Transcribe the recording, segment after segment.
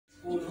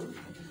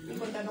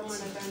kama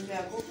na kanja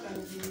yako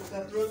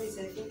kan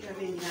promise I think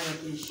abengi na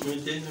bakishi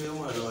Mtendo yo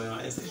mwana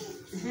wa ese.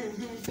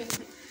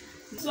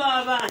 So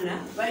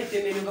abana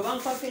bayitemene ngo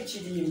bamfafe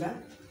chilimba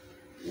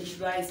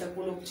nishibaisa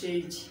kuno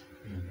kuchechi.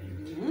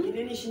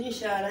 Ine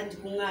nishinishara ndi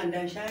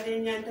kumwanda nshare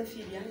nyanta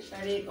filia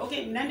nshare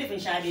okay nande fe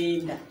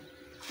nshare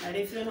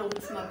nale filo na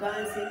ngufuma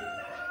pansi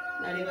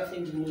nale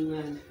bafendi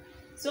mumwanda.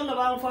 So nga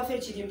bamfafe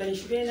chilimba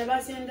nishibena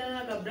basenda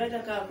na ka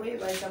brother kakwe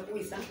baisa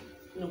kuisa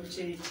kuno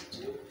kuchechi.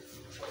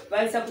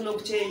 Baisa kuno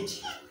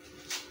kuchechi.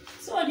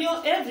 So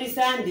ndio every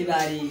Sunday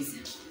baliza.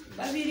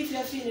 Babiri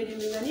fyafine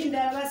liminga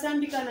ninda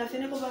basambika na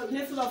fene ko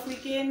nefu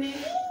bafuikene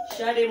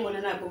shale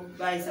mona nako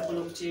baisa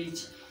kuno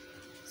kuchechi.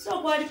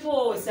 So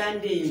kwalipo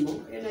Sunday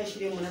mo ena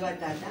shire mona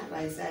batata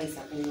baisa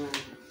isa kumwana.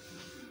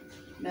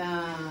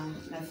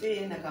 Na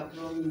fe na ka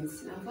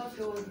promise na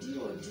mfafe odi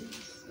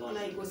so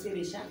na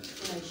ikoselesha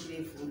na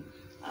shirefu.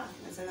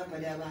 Nasaka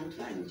pale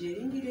abantu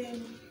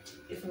anjeringireni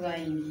efu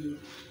baingie.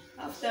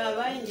 After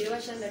baingie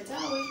bashanda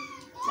tawe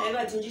na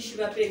eba tinjishi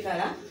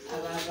bapekala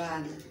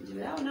ababana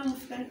njibirawo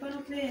namufikani pano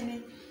plene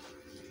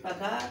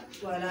paka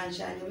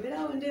twalanshanya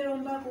mbirawo ndero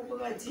mbako ko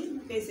bati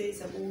mukese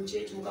isa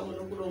kuchechi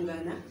mukamono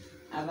kulongana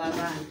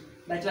ababana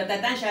bati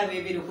batatansha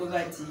bebero ko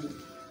bati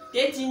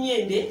teti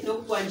nyende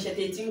nokukwanisha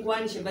teti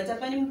ngwanishe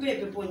batapani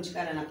mpepe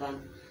ponchikala na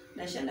pano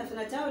nashanda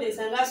funa tawle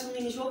sangasu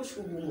mini sho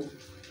kushugumo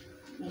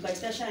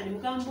mukatita shani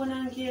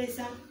mukambona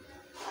nkesa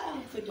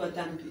fetwa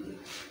tampili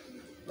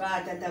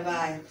batata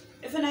baya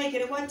efuna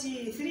ikere kwati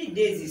 3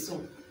 days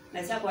so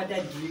nasa kwata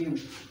dream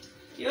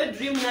yo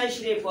dream na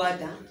shire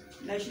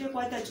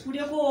kwata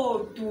chikulie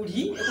ko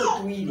tuli eko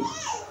tuile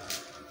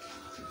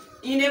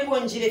ine ko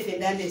njire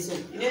fendande so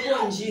ine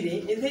ko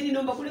njire enzeni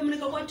nomba kule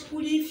muneka kwati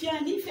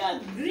kulifya nifya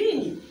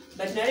green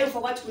but na leo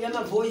kwati kulya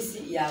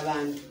voice ya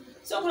abantu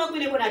so kula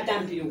kwine ko na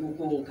tampilo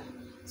kukonga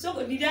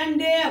so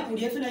dilande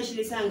akulie efuna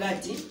shire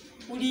sangati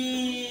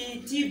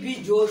kuli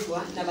TB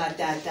Joshua na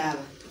batata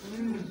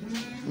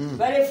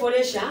Bale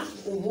foresha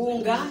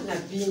ubunga na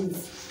beans.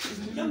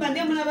 Njomba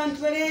ndemo na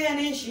bantu bale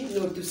yaneshi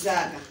no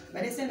tusaka.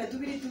 Bale senda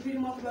tubiri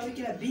mwa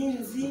kubabikira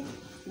beans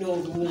no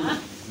ubunga.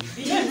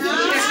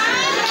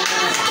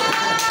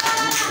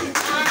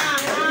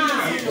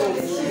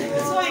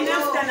 So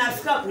inafta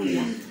nafika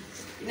kulia.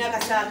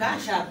 Inakasaka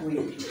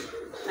shakulia.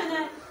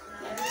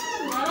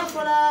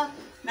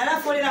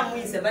 Narafolera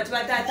mwisa bati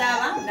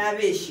batataba na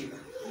beshiba.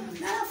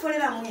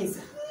 Narafolera mwisa.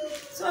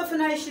 So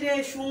afuna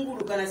ishire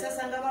shunguru kana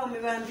sasa ngaba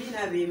umebambi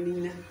na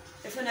bemina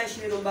efuna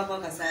ishire romba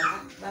kwa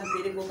kasaka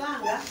bampere ko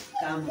kanga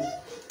kamu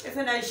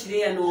efuna ishire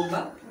ya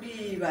nomba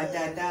kuri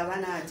batata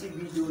bana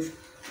TB Joshua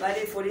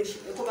bale foresh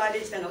ko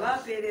bale chitanga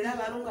baperera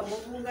barunga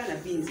mubunga na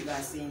pinzi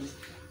basenga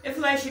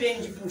efuna ishire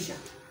njipusha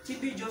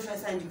TB Joshua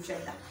sanjipusha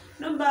ta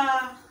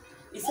nomba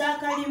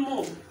isaka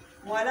limo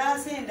mwala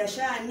senda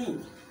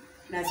shani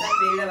na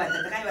sapera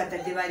batata kai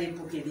batate bale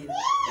pokelera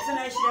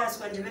efuna ishire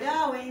aswanje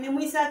awe ine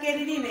muisaka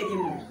eline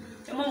limo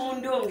ema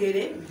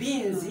mundongere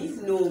binzi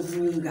no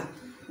vunga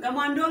nga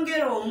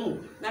mwandongere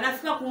omu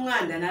nganafika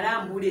kunganda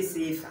narambule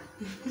sefa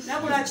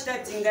nakula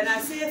chitatinga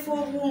na sefa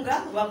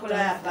obunga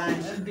bakola ya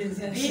panje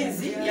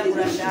binzi ya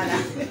kurashara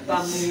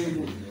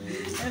pamungu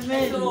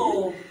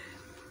so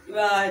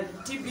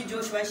TB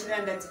Joshua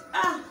bashiranda ati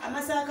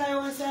amasaka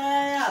yonsa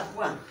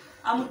yapwa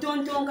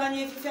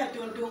amutontonkanye ifya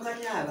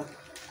tontonkanya aba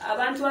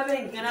abantu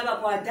abengi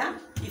nabakwata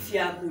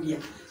ifya kulya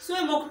so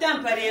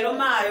emokutampa lero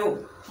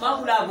mayo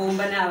makula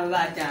bomba na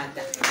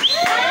batata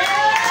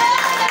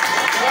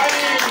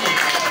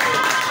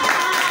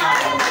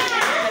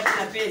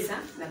na pesa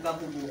na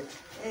pakubuka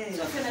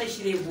so fena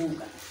ishire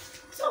buka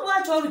so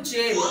bwacho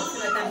uruchero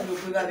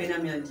tunatambuka kuba bena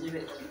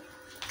myanjibe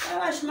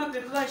abashima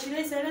pepe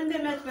bashire serende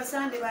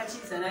matpasande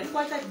bachiza na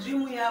likwata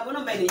dream yabo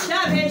nomba ine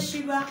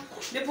shabeshiba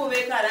nepo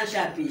bekala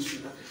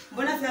shabeshiba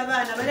mbona fe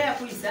abana bale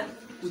yakuisa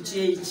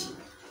kuchechi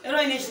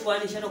ero ine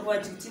shwanisha no kwa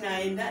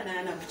titina enda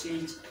na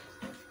kuchechi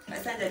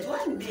asanda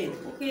one day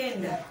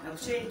ukenda na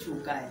kuchechi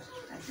ukaya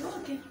ati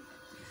okay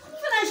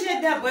funa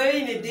shire dabo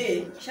ine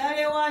day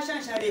shale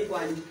washa shale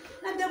kwani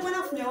na dabo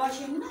nafune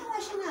washe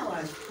na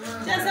washe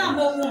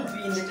chazambo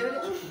kumpinde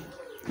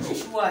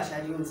shwasha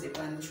lyonse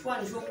pana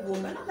shwani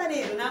shokubomba na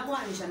balero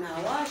nakwanisha na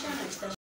washa na